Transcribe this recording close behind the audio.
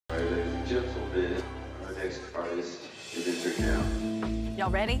Gentlemen, our next artist is entering now.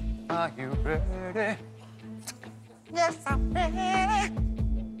 Y'all ready? Are you ready? Yes, I'm ready.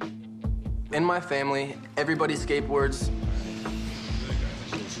 In my family, everybody skateboards.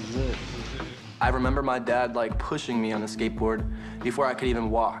 This is it. I remember my dad like pushing me on a skateboard before I could even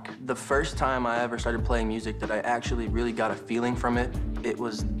walk. The first time I ever started playing music that I actually really got a feeling from it, it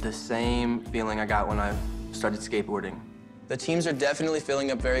was the same feeling I got when I started skateboarding. The teams are definitely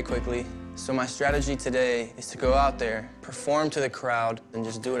filling up very quickly, so my strategy today is to go out there, perform to the crowd, and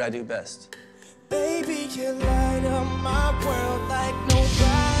just do what I do best. Baby, you light up my world like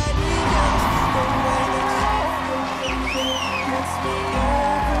nobody else. The way that you makes me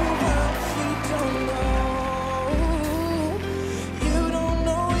overwhelmed. You don't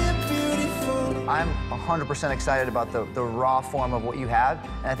know you're beautiful. I'm 100% excited about the raw form of what you have,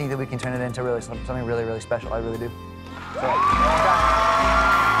 and I think that we can turn it into really something really, really special. I really do. So,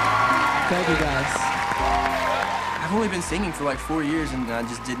 Thank you, guys. I've only been singing for like 4 years, and I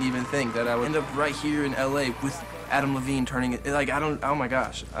just didn't even think that I would end up right here in LA with Adam Levine turning it. Like, oh my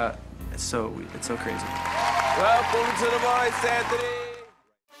gosh. It's so crazy. Welcome to the voice, Anthony.